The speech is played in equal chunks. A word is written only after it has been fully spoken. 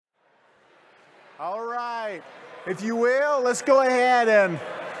All right. If you will, let's go ahead and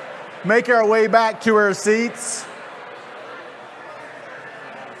make our way back to our seats.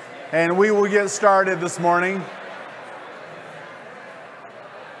 And we will get started this morning.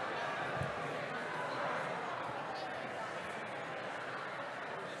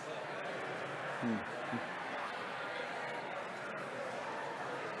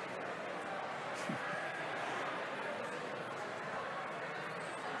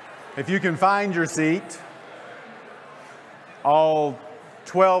 If you can find your seat, all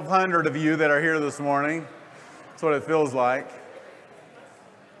 1,200 of you that are here this morning, that's what it feels like.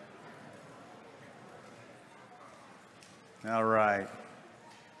 All right.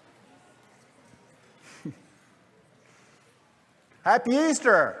 Happy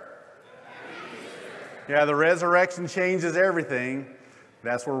Easter! Yeah, the resurrection changes everything.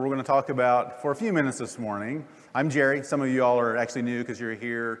 That's what we're going to talk about for a few minutes this morning. I'm Jerry. Some of you all are actually new because you're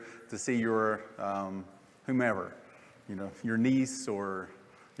here to see your whomever, your niece or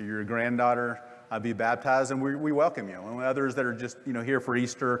your granddaughter be baptized, and we welcome you. And others that are just here for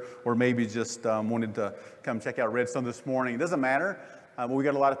Easter or maybe just wanted to come check out Redstone this morning. It doesn't matter. But we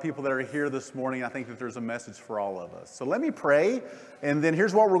got a lot of people that are here this morning. I think that there's a message for all of us. So let me pray, and then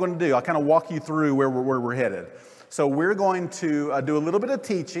here's what we're going to do. I'll kind of walk you through where we're headed. So we're going to do a little bit of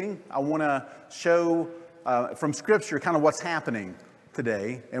teaching. I want to show from Scripture kind of what's happening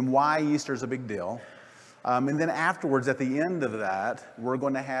today and why Easter is a big deal. And then afterwards, at the end of that, we're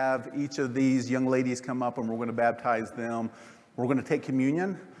going to have each of these young ladies come up and we're going to baptize them. We're going to take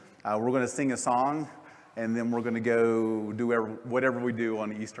communion. We're going to sing a song. And then we're going to go do whatever we do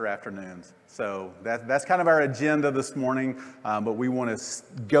on Easter afternoons. So that's kind of our agenda this morning. But we want to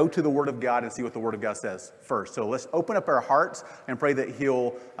go to the Word of God and see what the Word of God says first. So let's open up our hearts and pray that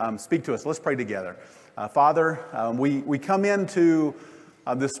He'll speak to us. Let's pray together. Father, we come into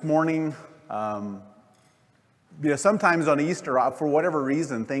this morning. Sometimes on Easter, for whatever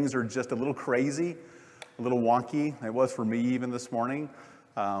reason, things are just a little crazy, a little wonky. It was for me even this morning.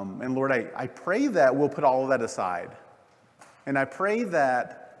 And Lord, I pray that we'll put all of that aside. And I pray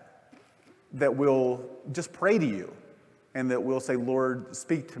that we'll just pray to you. And that we'll say, Lord,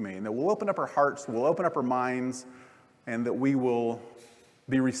 speak to me. And that we'll open up our hearts, we'll open up our minds, and that we will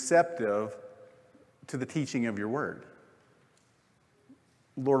be receptive to the teaching of your word.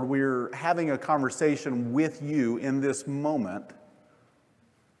 Lord, we're having a conversation with you in this moment.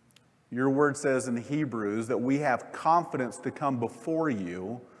 Your word says in Hebrews that we have confidence to come before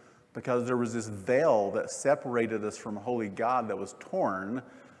you because there was this veil that separated us from holy God that was torn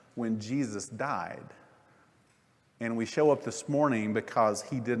when Jesus died. And we show up this morning because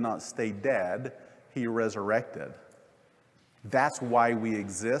he did not stay dead, he resurrected. That's why we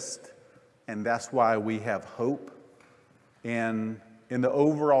exist, and that's why we have hope. And in the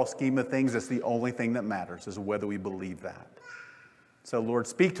overall scheme of things, it's the only thing that matters, is whether we believe that. So, Lord,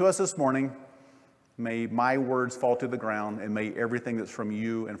 speak to us this morning. May my words fall to the ground, and may everything that's from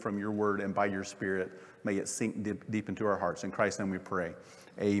you and from your word and by your Spirit, may it sink deep into our hearts. In Christ's name we pray.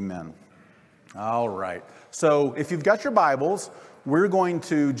 Amen. All right. So if you've got your Bibles, we're going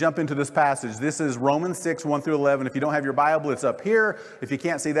to jump into this passage. This is Romans 6, 1 through 11. If you don't have your Bible, it's up here. If you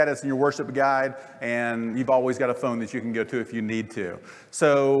can't see that, it's in your worship guide. And you've always got a phone that you can go to if you need to.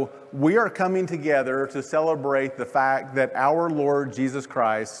 So we are coming together to celebrate the fact that our Lord Jesus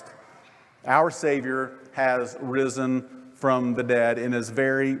Christ, our Savior, has risen from the dead and is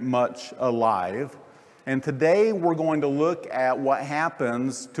very much alive. And today we're going to look at what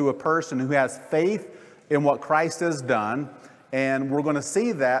happens to a person who has faith in what Christ has done. And we're going to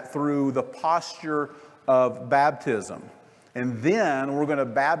see that through the posture of baptism. And then we're going to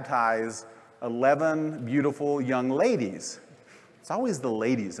baptize 11 beautiful young ladies. It's always the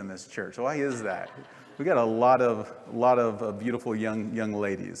ladies in this church. Why is that? We got a lot of beautiful young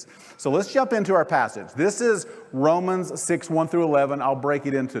ladies. So let's jump into our passage. This is Romans 6, 1 through 11. I'll break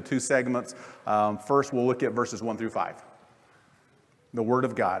it into two segments. First, we'll look at verses 1 through 5. The Word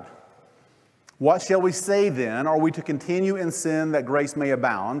of God. What shall we say then? Are we to continue in sin that grace may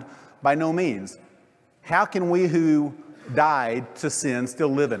abound? By no means. How can we who died to sin still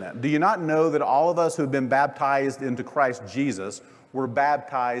live in it? Do you not know that all of us who have been baptized into Christ Jesus were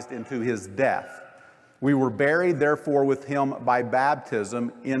baptized into his death? We were buried, therefore, with him by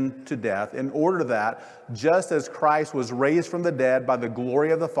baptism into death, in order that, just as Christ was raised from the dead by the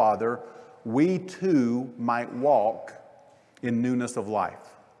glory of the Father, we too might walk in newness of life.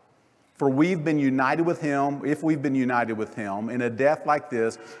 For we've been united with him, if we've been united with him in a death like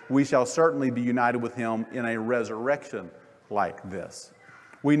this, we shall certainly be united with him in a resurrection like this.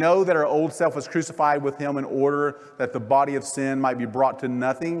 We know that our old self was crucified with him in order that the body of sin might be brought to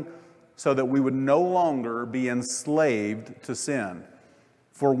nothing, so that we would no longer be enslaved to sin.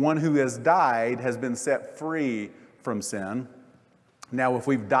 For one who has died has been set free from sin. Now, if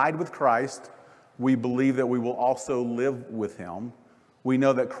we've died with Christ, we believe that we will also live with him. We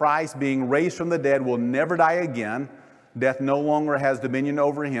know that Christ, being raised from the dead, will never die again. Death no longer has dominion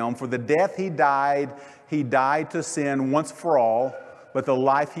over him. For the death he died to sin once for all, but the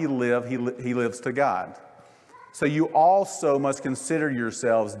life he lived, he lives to God. So you also must consider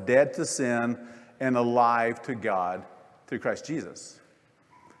yourselves dead to sin and alive to God through Christ Jesus.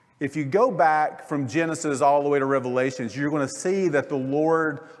 If you go back from Genesis all the way to Revelations, you're going to see that the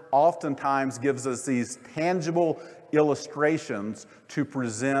Lord oftentimes gives us these tangible illustrations to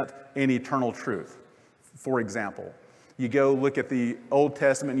present an eternal truth. For example, you go look at the Old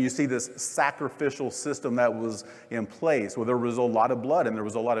Testament and you see this sacrificial system that was in place where there was a lot of blood and there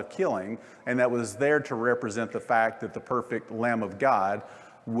was a lot of killing, and that was there to represent the fact that the perfect Lamb of God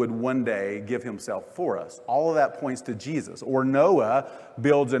would one day give himself for us. All of that points to Jesus. Or Noah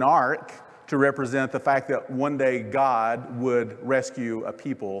builds an ark to represent the fact that one day God would rescue a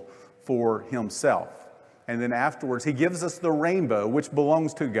people for himself. And then afterwards, he gives us the rainbow, which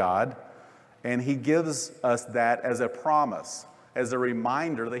belongs to God, and he gives us that as a promise, as a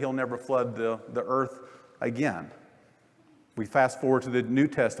reminder that he'll never flood the earth again. We fast forward to the New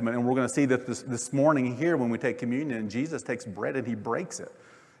Testament, and we're going to see that this morning here when we take communion, Jesus takes bread and he breaks it.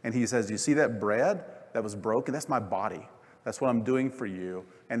 And he says, you see that bread that was broken? That's my body. That's what I'm doing for you.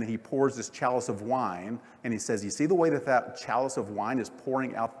 And then he pours this chalice of wine, and he says, you see the way that chalice of wine is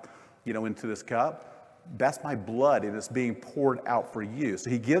pouring out, into this cup? That's my blood, and it's being poured out for you.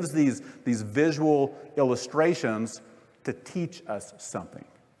 So he gives these visual illustrations to teach us something.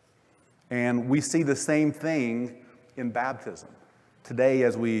 And we see the same thing in baptism. Today,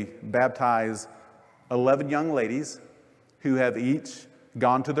 as we baptize 11 young ladies who have each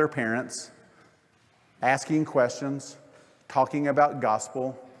gone to their parents, asking questions, talking about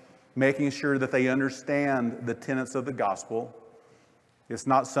gospel, making sure that they understand the tenets of the gospel. It's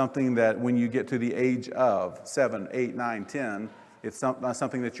not something that when you get to the age of 7, 8, 9, 10, it's not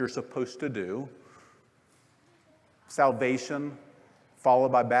something that you're supposed to do. Salvation,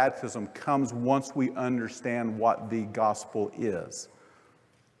 followed by baptism, comes once we understand what the gospel is.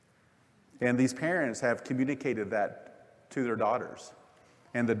 And these parents have communicated that to their daughters.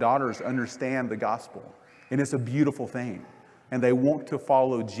 And the daughters understand the gospel. And it's a beautiful thing. And they want to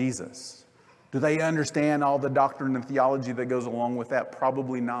follow Jesus. Do they understand all the doctrine and theology that goes along with that?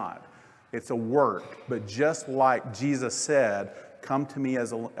 Probably not. It's a work. But just like Jesus said, come to me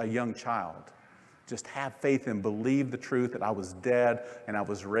as a young child. Just have faith and believe the truth that I was dead and I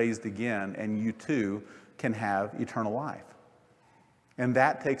was raised again, and you too can have eternal life. And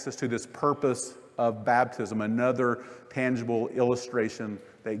that takes us to this purpose of baptism, another tangible illustration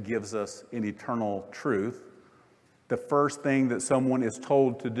that gives us an eternal truth. The first thing that someone is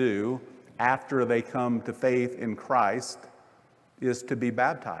told to do after they come to faith in Christ is to be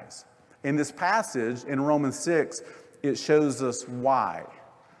baptized. In this passage in Romans 6, it shows us why.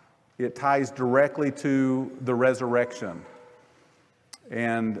 It ties directly to the resurrection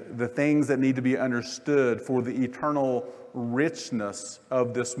and the things that need to be understood for the eternal richness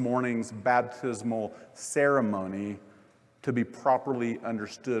of this morning's baptismal ceremony to be properly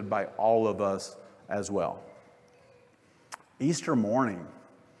understood by all of us as well. Easter morning,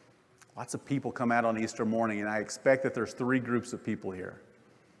 lots of people come out on Easter morning, and I expect that there's 3 groups of people here.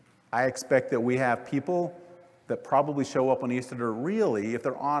 I expect that we have people that probably show up on Easter that really, if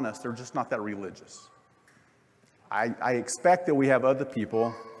they're honest, they're just not that religious. I expect that we have other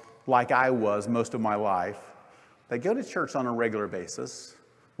people, like I was most of my life, that go to church on a regular basis,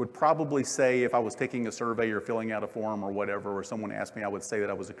 would probably say, if I was taking a survey or filling out a form or whatever, or someone asked me, I would say that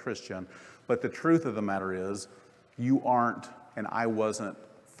I was a Christian. But the truth of the matter is, you aren't and I wasn't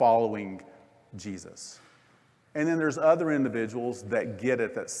following Jesus. And then there's other individuals that get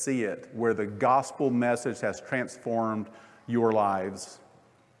it, that see it, where the gospel message has transformed your lives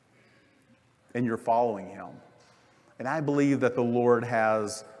and you're following him. And I believe that the Lord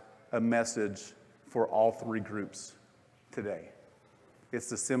has a message for all 3 groups today. It's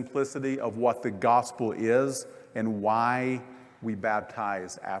the simplicity of what the gospel is and why we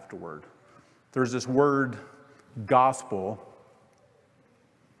baptize afterward. There's this word, gospel,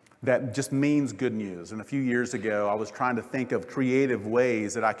 that just means good news. And a few years ago, I was trying to think of creative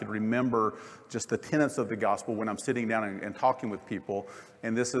ways that I could remember just the tenets of the gospel when I'm sitting down and talking with people,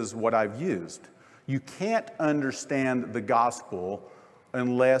 and this is what I've used. You can't understand the gospel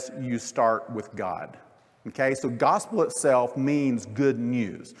unless you start with God. Okay, so gospel itself means good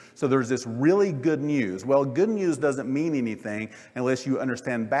news. So there's this really good news. Well, good news doesn't mean anything unless you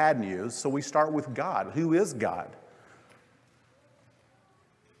understand bad news. So we start with God. Who is God?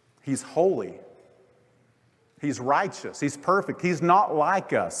 He's holy. He's righteous. He's perfect. He's not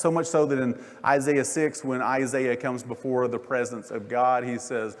like us. So much so that in Isaiah 6, when Isaiah comes before the presence of God, he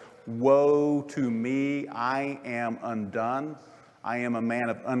says, "Woe to me, I am undone. I am a man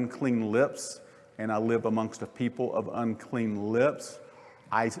of unclean lips, and I live amongst a people of unclean lips."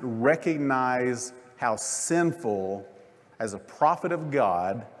 I recognize how sinful, as a prophet of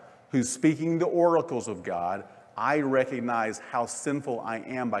God who's speaking the oracles of God, I recognize how sinful I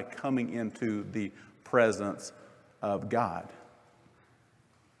am by coming into the presence of God.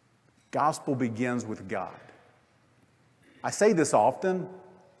 Gospel begins with God. I say this often.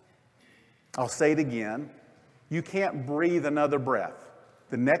 I'll say it again. You can't breathe another breath.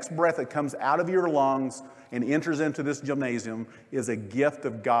 The next breath that comes out of your lungs and enters into this gymnasium is a gift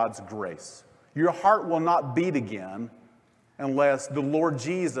of God's grace. Your heart will not beat again unless the Lord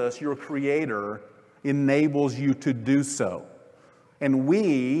Jesus, your Creator, enables you to do so. And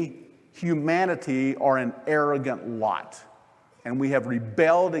we, humanity, are an arrogant lot. And we have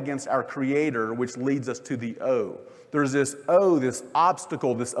rebelled against our Creator, which leads us to the O. There's this O, this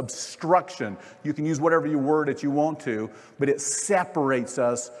obstacle, this obstruction. You can use whatever word that you want to, but it separates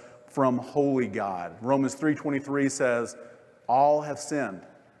us from holy God. Romans 3:23 says, all have sinned.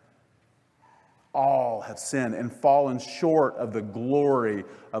 All have sinned and fallen short of the glory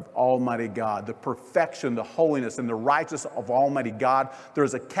of Almighty God, the perfection, the holiness, and the righteousness of Almighty God.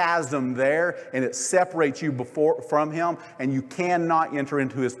 There's a chasm there, and it separates you from Him, and you cannot enter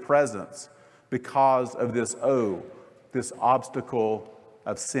into His presence because of this O, this obstacle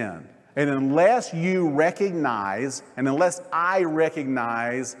of sin. And unless you recognize, and unless I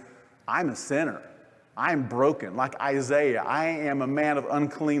recognize, I'm a sinner. I'm broken, like Isaiah. I am a man of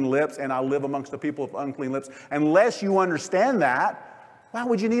unclean lips, and I live amongst the people of unclean lips. Unless you understand that, why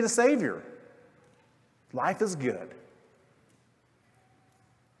would you need a Savior? Life is good.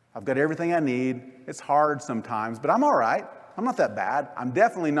 I've got everything I need. It's hard sometimes, but I'm all right. I'm not that bad. I'm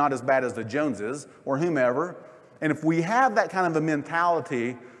definitely not as bad as the Joneses or whomever. And if we have that kind of a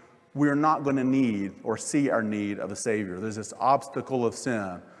mentality, we're not going to need or see our need of a Savior. There's this obstacle of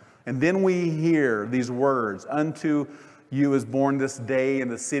sin. And then we hear these words, "Unto you is born this day in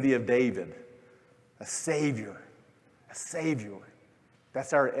the city of David a Savior." A Savior.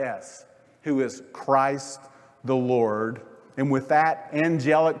 That's our S, who is Christ the Lord. And with that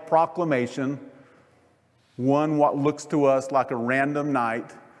angelic proclamation, one what looks to us like a random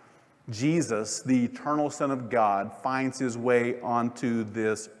night, Jesus, the eternal Son of God, finds His way onto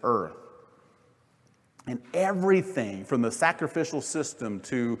this earth. And everything from the sacrificial system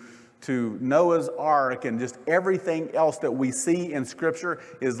to Noah's Ark and just everything else that we see in Scripture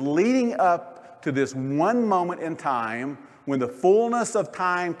is leading up to this one moment in time when the fullness of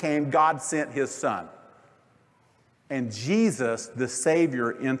time came, God sent His Son. And Jesus, the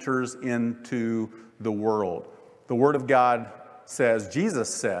Savior, enters into the world. The Word of God says, Jesus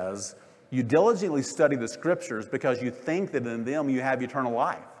says, you diligently study the Scriptures because you think that in them you have eternal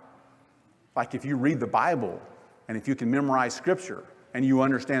life. Like if you read the Bible and if you can memorize Scripture and you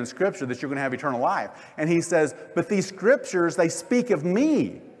understand Scripture, that you're going to have eternal life. And He says, but these Scriptures, they speak of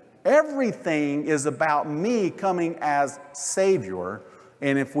me. Everything is about me coming as Savior.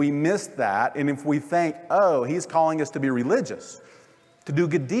 And if we miss that, and if we think, oh, He's calling us to be religious, to do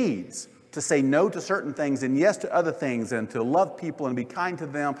good deeds, to say no to certain things and yes to other things, and to love people and be kind to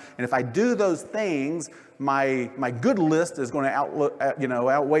them. And if I do those things, my good list is going to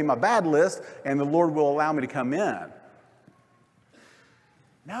outweigh my bad list, and the Lord will allow me to come in.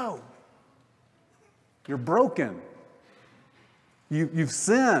 No. You're broken. You've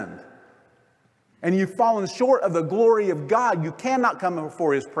sinned. And you've fallen short of the glory of God. You cannot come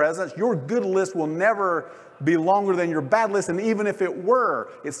before His presence. Your good list will never be longer than your bad list. And even if it were,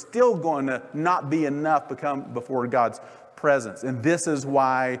 it's still going to not be enough to come before God's presence. And this is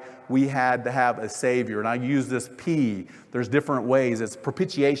why we had to have a Savior. And I use this P. There's different ways. It's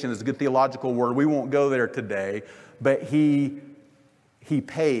propitiation is a good theological word. We won't go there today. But He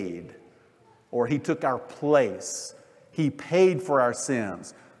paid, or He took our place. He paid for our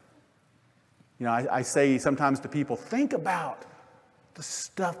sins. You know, I say sometimes to people, think about the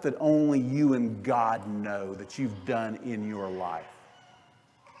stuff that only you and God know that you've done in your life.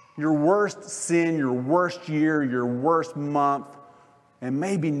 Your worst sin, your worst year, your worst month, and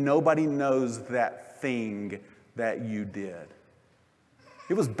maybe nobody knows that thing that you did.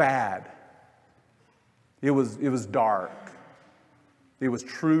 It was bad. It was dark. It was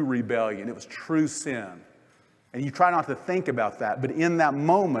true rebellion. It was true sin. And you try not to think about that, but in that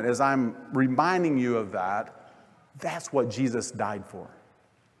moment, as I'm reminding you of that, that's what Jesus died for.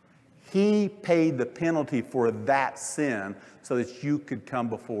 He paid the penalty for that sin so that you could come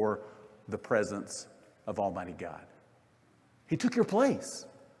before the presence of Almighty God. He took your place.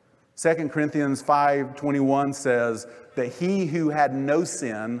 2 Corinthians 5:21 says that he who had no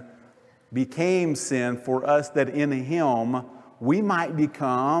sin became sin for us, that in him we might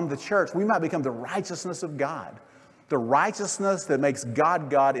become the church. We might become the righteousness of God. The righteousness that makes God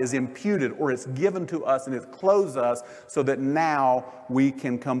God is imputed, or it's given to us and it clothes us so that now we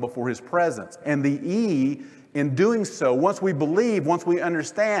can come before his presence. And the E, in doing so, once we believe, once we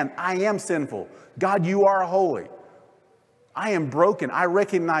understand, I am sinful. God, you are holy. I am broken. I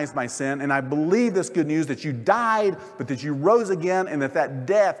recognize my sin, and I believe this good news that you died, but that you rose again, and that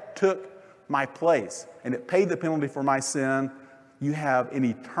death took my place, and it paid the penalty for my sin. You have an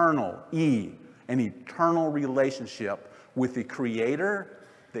eternal an eternal relationship with the Creator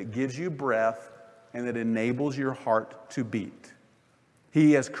that gives you breath and that enables your heart to beat.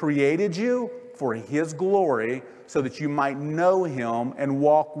 He has created you for his glory so that you might know him and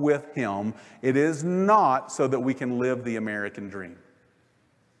walk with him. It is not so that we can live the American dream.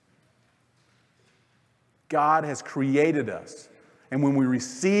 God has created us, and when we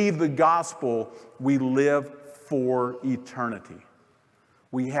receive the gospel, we live for eternity.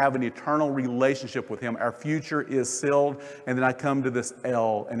 We have an eternal relationship with him. Our future is sealed. And then I come to this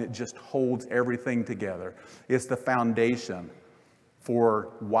L, and it just holds everything together. It's the foundation for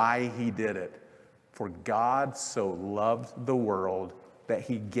why he did it. For God so loved the world that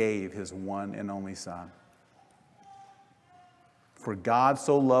he gave his one and only Son. For God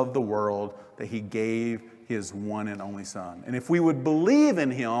so loved the world that he gave his one and only Son. And if we would believe in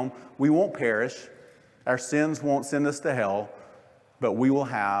him, we won't perish. Our sins won't send us to hell, but we will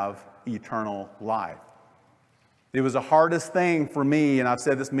have eternal life. It was the hardest thing for me, and I've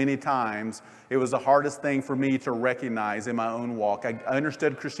said this many times, it was the hardest thing for me to recognize in my own walk. I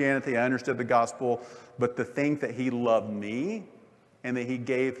understood Christianity, I understood the gospel, but to think that he loved me and that he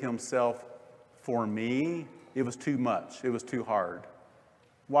gave himself for me, it was too much. It was too hard.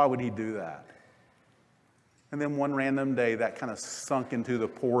 Why would he do that? And then one random day, that kind of sunk into the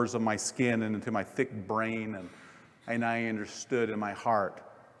pores of my skin and into my thick brain, and I understood in my heart,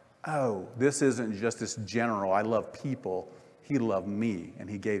 oh, this isn't just this general, I love people. He loved me, and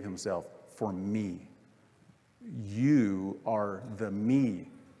he gave himself for me. You are the me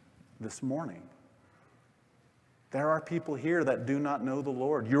this morning. There are people here that do not know the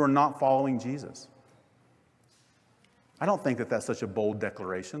Lord. You are not following Jesus. I don't think that that's such a bold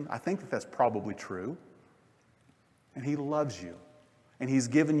declaration. I think that that's probably true. And he loves you. And he's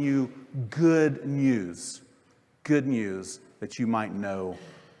given you good news that you might know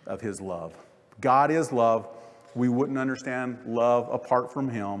of his love. God is love. We wouldn't understand love apart from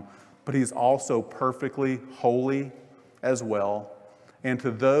him, but he's also perfectly holy as well. And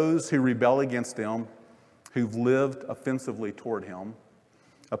to those who rebel against him, who've lived offensively toward him,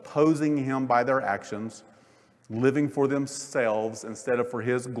 opposing him by their actions, living for themselves instead of for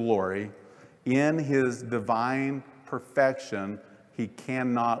his glory, in his divine perfection, he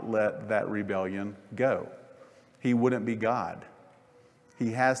cannot let that rebellion go. He wouldn't be God.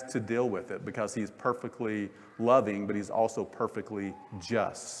 He has to deal with it because he's perfectly loving, but he's also perfectly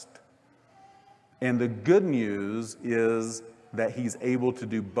just. And the good news is that he's able to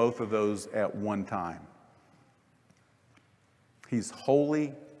do both of those at one time. He's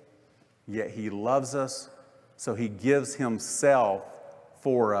holy, yet he loves us, so he gives himself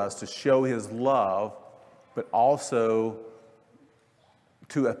for us to show his love, but also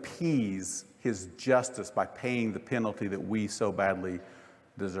to appease his justice by paying the penalty that we so badly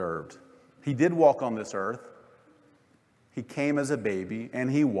deserved. He did walk on this earth. He came as a baby,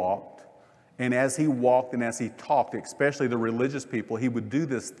 and he walked. And as he walked and as he talked, especially the religious people, he would do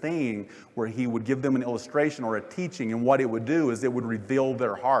this thing where he would give them an illustration or a teaching, and what it would do is it would reveal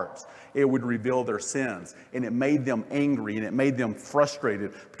their hearts. It would reveal their sins, and it made them angry, and it made them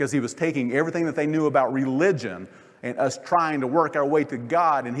frustrated because he was taking everything that they knew about religion and us trying to work our way to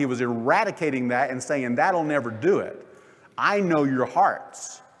God, and he was eradicating that and saying, that'll never do it. I know your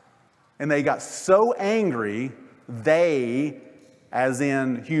hearts. And they got so angry, they, as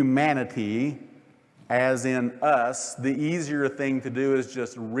in humanity, as in us, the easier thing to do is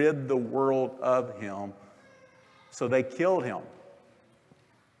just rid the world of him. So they killed him,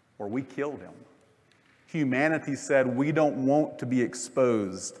 or we killed him. Humanity said, we don't want to be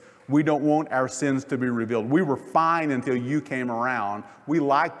exposed. We don't want our sins to be revealed. We were fine until you came around. We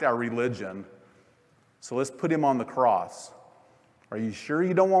liked our religion. So let's put him on the cross. Are you sure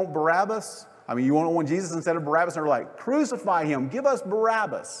you don't want Barabbas? I mean, you want Jesus instead of Barabbas? And they're like, crucify him. Give us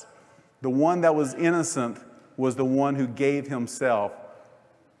Barabbas. The one that was innocent was the one who gave himself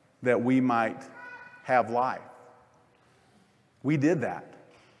that we might have life. We did that.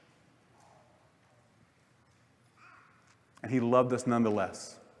 And he loved us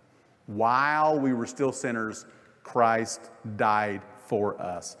nonetheless. While we were still sinners, Christ died for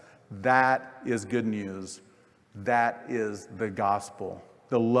us. That is good news. That is the gospel.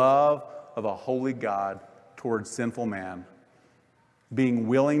 The love of a holy God towards sinful man, being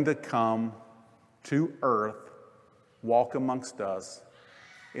willing to come to earth, walk amongst us,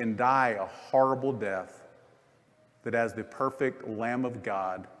 and die a horrible death, that as the perfect Lamb of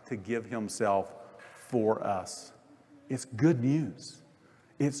God to give himself for us. It's good news.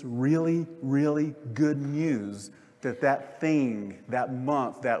 It's really, really good news that thing, that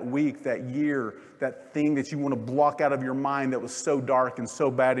month, that week, that year, that thing that you want to block out of your mind that was so dark and so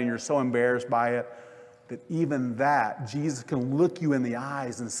bad and you're so embarrassed by it, that even that, Jesus can look you in the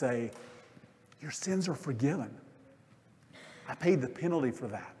eyes and say, your sins are forgiven. I paid the penalty for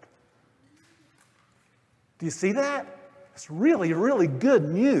that. Do you see that? It's really, really good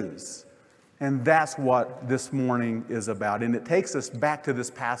news. And that's what this morning is about. And it takes us back to this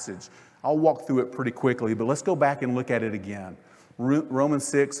passage. I'll walk through it pretty quickly, but let's go back and look at it again. Romans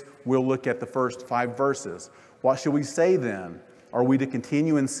 6, we'll look at the first 5 verses. What shall we say then? Are we to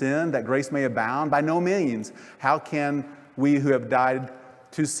continue in sin that grace may abound? By no means. How can we who have died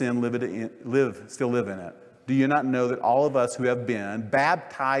to sin still live in it? Do you not know that all of us who have been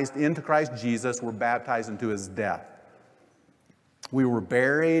baptized into Christ Jesus were baptized into his death? We were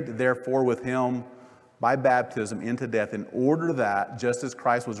buried, therefore, with him by baptism into death, in order that, just as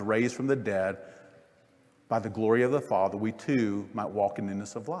Christ was raised from the dead by the glory of the Father, we too might walk in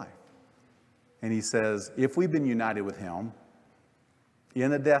newness of life. And he says, if we've been united with him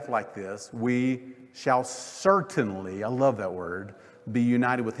in a death like this, we shall certainly, I love that word, be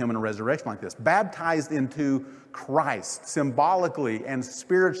united with him in a resurrection like this. Baptized into Christ, symbolically and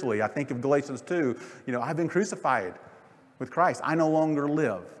spiritually. I think of Galatians 2, I've been crucified with Christ. I no longer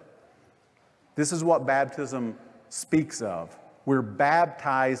live. This is what baptism speaks of. We're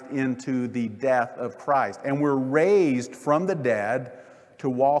baptized into the death of Christ, and we're raised from the dead to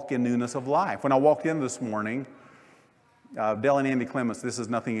walk in newness of life. When I walked in this morning, Dell and Andy Clements, this is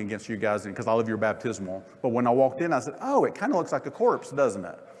nothing against you guys because I love your baptismal, but when I walked in, I said, oh, it kind of looks like a corpse, doesn't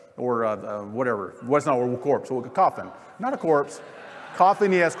it? Or whatever. What's not a corpse? A coffin. Not a corpse.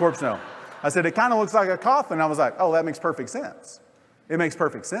 Coffin, yes. Corpse, no. I said, it kind of looks like a coffin. I was like, oh, that makes perfect sense. It makes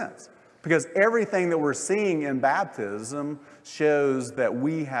perfect sense. Because everything that we're seeing in baptism shows that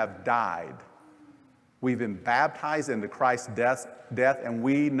we have died. We've been baptized into Christ's death, and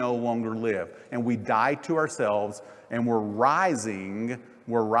we no longer live. And we die to ourselves, and we're rising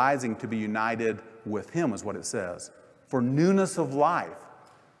to be united with him, is what it says. For newness of life.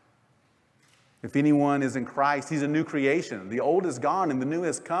 If anyone is in Christ, he's a new creation. The old is gone and the new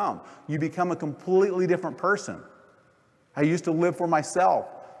has come. You become a completely different person. I used to live for myself.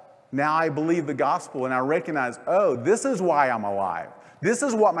 Now I believe the gospel and I recognize, oh, this is why I'm alive. This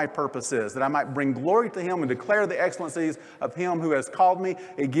is what my purpose is, that I might bring glory to him and declare the excellencies of him who has called me.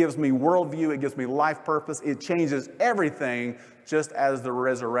 It gives me worldview. It gives me life purpose. It changes everything just as the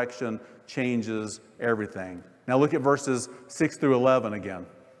resurrection changes everything. Now look at verses 6 through 11 again.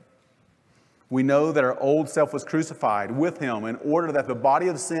 We know that our old self was crucified with him in order that the body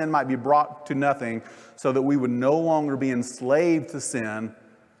of sin might be brought to nothing, so that we would no longer be enslaved to sin,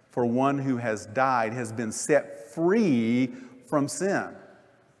 for one who has died has been set free from sin.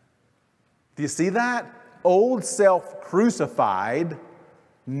 Do you see that? Old self crucified,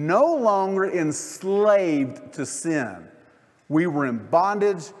 no longer enslaved to sin. We were in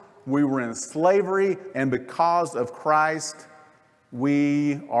bondage, we were in slavery, and because of Christ,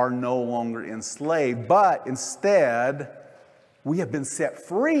 we are no longer enslaved, but instead, we have been set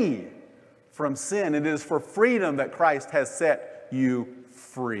free from sin. It is for freedom that Christ has set you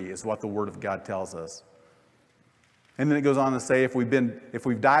free, is what the Word of God tells us. And then it goes on to say, if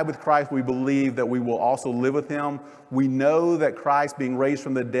we've died with Christ, we believe that we will also live with him. We know that Christ, being raised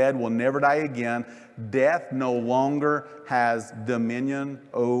from the dead, will never die again. Death no longer has dominion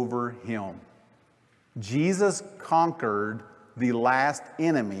over him. Jesus conquered the last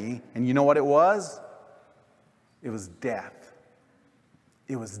enemy, and you know what it was? It was death.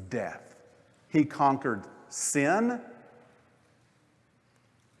 It was death. He conquered sin.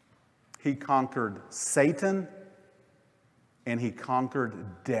 He conquered Satan. And he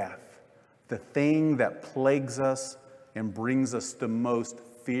conquered death, the thing that plagues us and brings us the most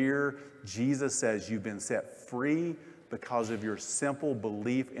fear. Jesus says, you've been set free because of your simple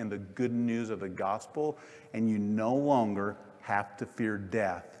belief in the good news of the gospel, and you no longer have to fear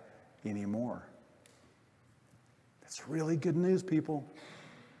death anymore. That's really good news, people.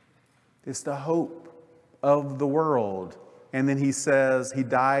 It's the hope of the world. And then he says he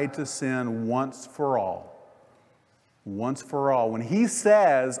died to sin once for all. Once for all. When he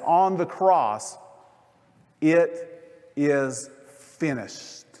says on the cross, it is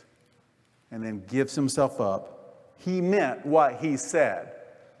finished, and then gives himself up, he meant what he said.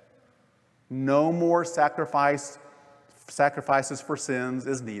 No more sacrifices for sins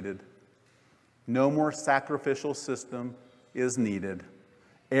is needed. No more sacrificial system is needed.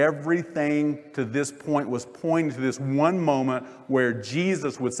 Everything to this point was pointing to this one moment where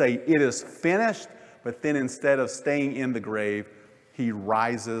Jesus would say, it is finished, but then instead of staying in the grave, he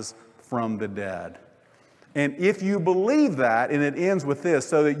rises from the dead. And if you believe that, and it ends with this,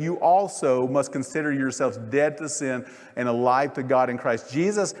 so that you also must consider yourselves dead to sin and alive to God in Christ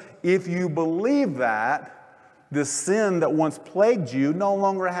Jesus, if you believe that, the sin that once plagued you no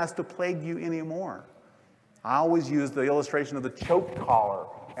longer has to plague you anymore. I always use the illustration of the choke collar.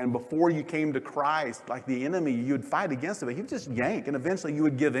 And before you came to Christ, like the enemy, you would fight against him, but he would just yank, and eventually you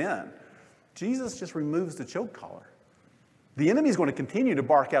would give in. Jesus just removes the choke collar. The enemy is going to continue to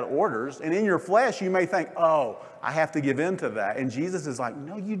bark out orders, and in your flesh you may think, oh, I have to give in to that. And Jesus is like,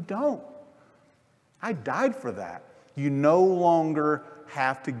 no, you don't. I died for that. You no longer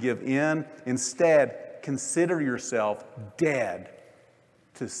have to give in. Instead, consider yourself dead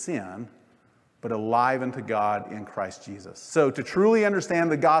to sin, but alive unto God in Christ Jesus. So to truly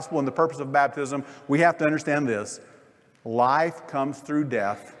understand the gospel and the purpose of baptism, we have to understand this. Life comes through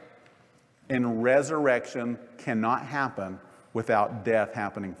death, and resurrection cannot happen without death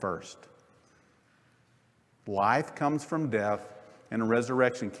happening first. Life comes from death, and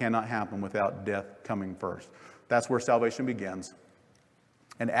resurrection cannot happen without death coming first. That's where salvation begins.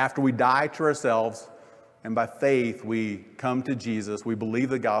 And after we die to ourselves, and by faith we come to Jesus, we believe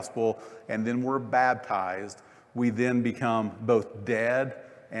the gospel, and then we're baptized, we then become both dead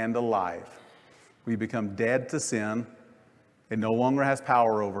and alive. We become dead to sin. It no longer has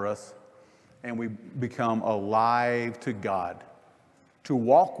power over us. And we become alive to God, to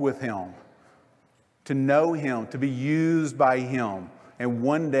walk with Him, to know Him, to be used by Him, and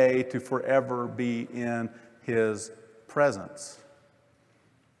one day to forever be in His presence.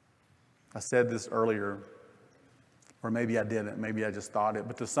 I said this earlier, or maybe I didn't, maybe I just thought it,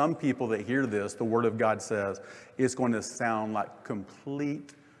 but to some people that hear this, the Word of God says, it's going to sound like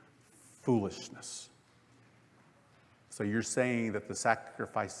complete foolishness. So you're saying that the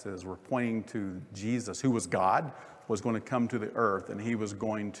sacrifices were pointing to Jesus, who was God, was going to come to the earth, and He was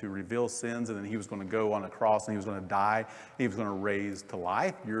going to reveal sins, and then He was going to go on a cross, and He was going to die, and He was going to raise to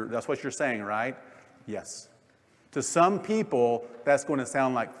life? That's what you're saying, right? Yes. To some people, that's going to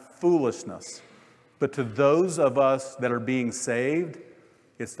sound like foolishness. But to those of us that are being saved,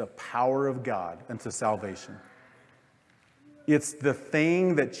 it's the power of God unto salvation. It's the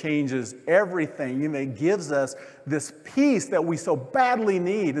thing that changes everything, and it gives us this peace that we so badly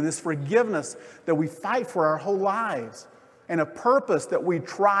need, and this forgiveness that we fight for our whole lives, and a purpose that we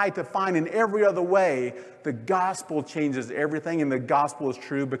try to find in every other way. The gospel changes everything, and the gospel is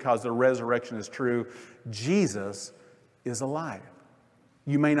true because the resurrection is true. Jesus is alive.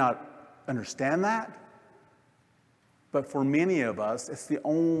 You may not understand that, but for many of us, it's the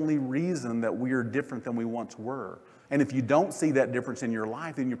only reason that we are different than we once were. And if you don't see that difference in your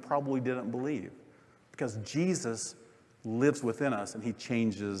life, then you probably didn't believe. Because Jesus lives within us and He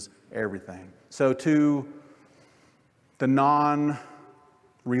changes everything. So to the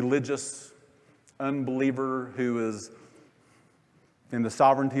non-religious unbeliever who is in the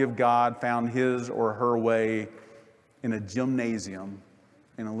sovereignty of God, found his or her way in a gymnasium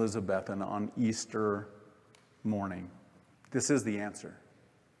in Elizabethton on Easter morning, this is the answer.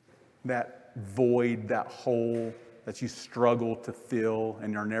 That void, that hole that you struggle to fill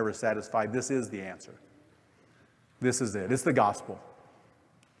and are never satisfied, this is the answer. This is it. It's the gospel.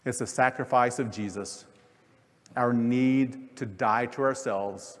 It's the sacrifice of Jesus. Our need to die to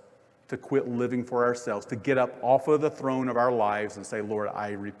ourselves, to quit living for ourselves, to get up off of the throne of our lives and say, Lord,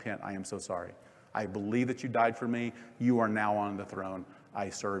 I repent. I am so sorry. I believe that you died for me. You are now on the throne. I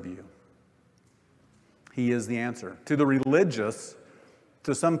serve you. He is the answer. To the religious,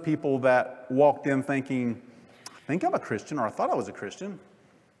 to some people that walked in thinking, I think I'm a Christian, or I thought I was a Christian,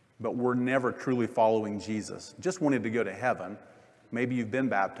 but were never truly following Jesus. Just wanted to go to heaven. Maybe you've been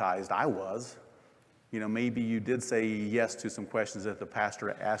baptized. I was. Maybe you did say yes to some questions that the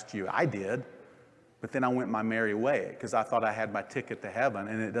pastor asked you. I did. But then I went my merry way because I thought I had my ticket to heaven,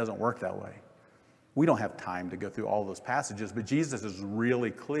 and it doesn't work that way. We don't have time to go through all those passages, but Jesus is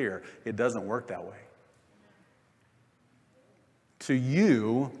really clear. It doesn't work that way. To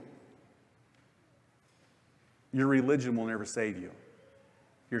you, your religion will never save you.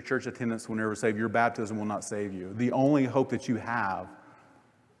 Your church attendance will never save you. Your baptism will not save you. The only hope that you have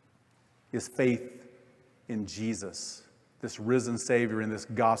is faith in Jesus, this risen Savior, and this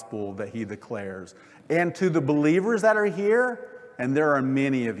gospel that he declares. And to the believers that are here, and there are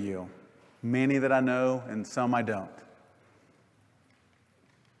many of you, many that I know and some I don't,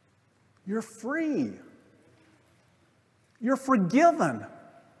 you're free. You're forgiven.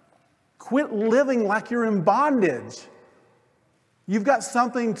 Quit living like you're in bondage. You've got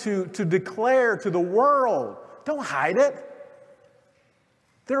something to declare to the world. Don't hide it.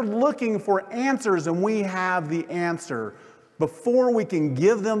 They're looking for answers, and we have the answer. Before we can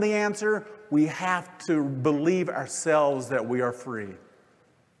give them the answer, we have to believe ourselves that we are free.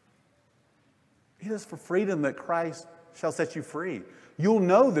 It is for freedom that Christ shall set you free. You'll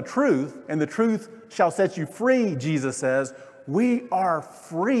know the truth, and the truth shall set you free, Jesus says. We are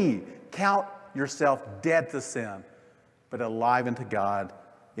free. Count yourself dead to sin, but alive unto God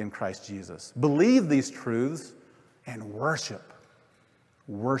in Christ Jesus. Believe these truths and worship.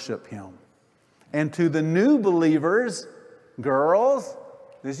 Worship him. And to the new believers, girls,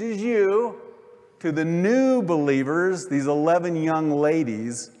 this is you. To the new believers, these 11 young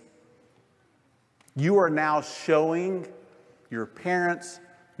ladies, you are now showing your parents,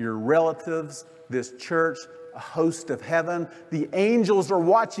 your relatives, this church, a host of heaven. The angels are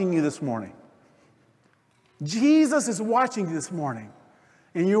watching you this morning. Jesus is watching you this morning.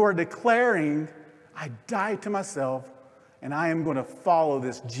 And you are declaring, I died to myself, and I am going to follow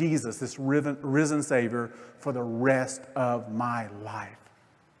this Jesus, this risen Savior, for the rest of my life.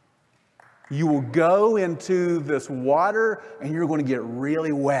 You will go into this water, and you're going to get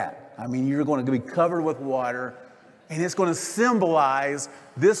really wet. I mean, you're going to be covered with water, and it's going to symbolize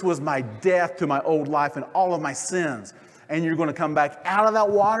this was my death to my old life and all of my sins. And you're going to come back out of that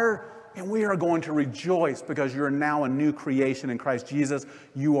water, and we are going to rejoice because you're now a new creation in Christ Jesus.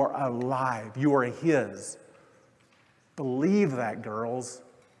 You are alive. You are his. Believe that, girls.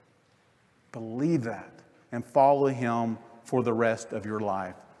 Believe that. And follow him for the rest of your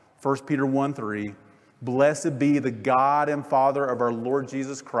life. 1 Peter 1:3, blessed be the God and Father of our Lord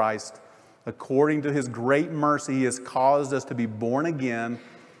Jesus Christ. According to his great mercy, he has caused us to be born again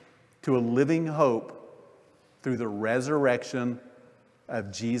to a living hope through the resurrection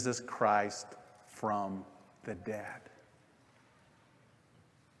of Jesus Christ from the dead.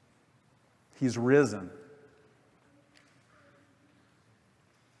 He's risen.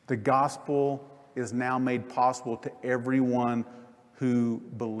 The gospel is now made possible to everyone who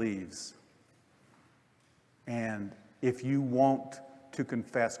believes. And if you want to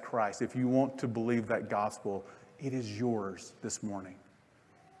confess Christ, if you want to believe that gospel, it is yours this morning.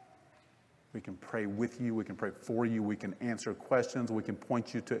 We can pray with you. We can pray for you. We can answer questions. We can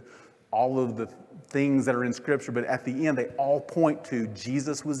point you to all of the things that are in Scripture. But at the end, they all point to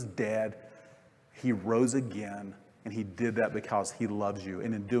Jesus was dead. He rose again. And he did that because he loves you.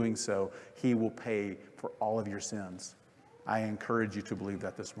 And in doing so, he will pay for all of your sins. I encourage you to believe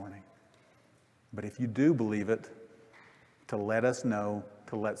that this morning. But if you do believe it, to let us know,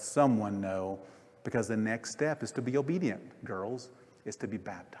 to let someone know, because the next step is to be obedient, girls, is to be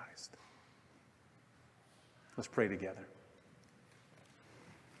baptized. Let's pray together.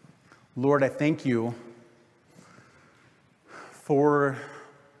 Lord, I thank you for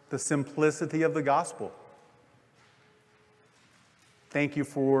the simplicity of the gospel. Thank you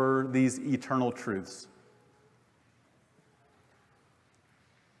for these eternal truths.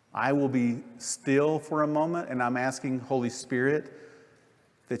 I will be still for a moment, and I'm asking, Holy Spirit,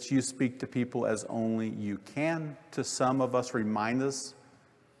 that you speak to people as only you can. To some of us, remind us.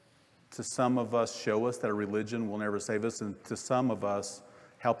 To some of us, show us that a religion will never save us. And to some of us,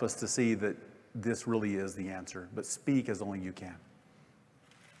 help us to see that this really is the answer. But speak as only you can.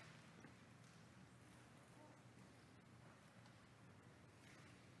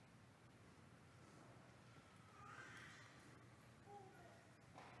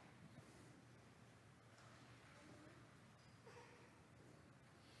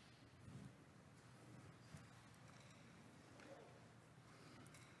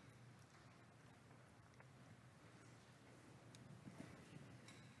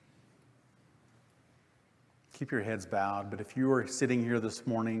 Keep your heads bowed, but if you are sitting here this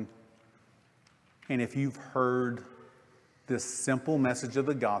morning and if you've heard this simple message of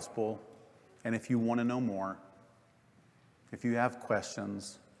the gospel, and if you want to know more, if you have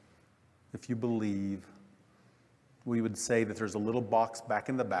questions, if you believe, we would say that there's a little box back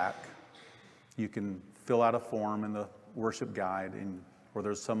in the back. You can fill out a form in the worship guide, or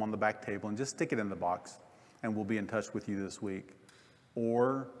there's some on the back table, and just stick it in the box, and we'll be in touch with you this week.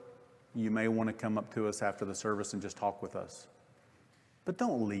 Or you may want to come up to us after the service and just talk with us. But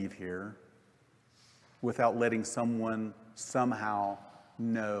don't leave here without letting someone somehow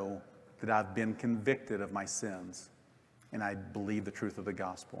know that I've been convicted of my sins and I believe the truth of the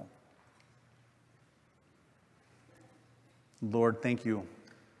gospel. Lord, thank you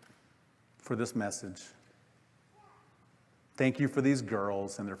for this message. Thank you for these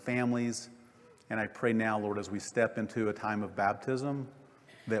girls and their families. And I pray now, Lord, as we step into a time of baptism,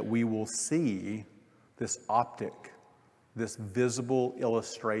 that we will see this optic, this visible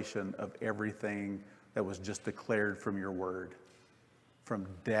illustration of everything that was just declared from your word, from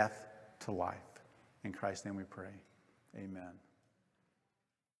death to life. In Christ's name we pray. Amen.